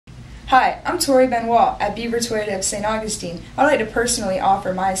Hi, I'm Torie Benoit at Beaver Torie of St. Augustine. I'd like to personally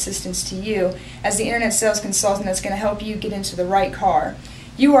offer my assistance to you as the internet sales consultant that's going to help you get into the right car.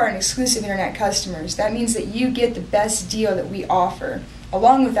 You are an exclusive internet customer. That means that you get the best deal that we offer,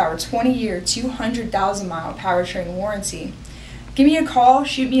 along with our 20-year, 200,000-mile powertrain warranty. Give me a call,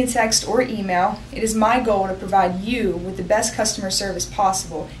 shoot me a text, or email. It is my goal to provide you with the best customer service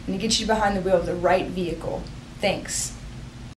possible and to get you behind the wheel of the right vehicle. Thanks.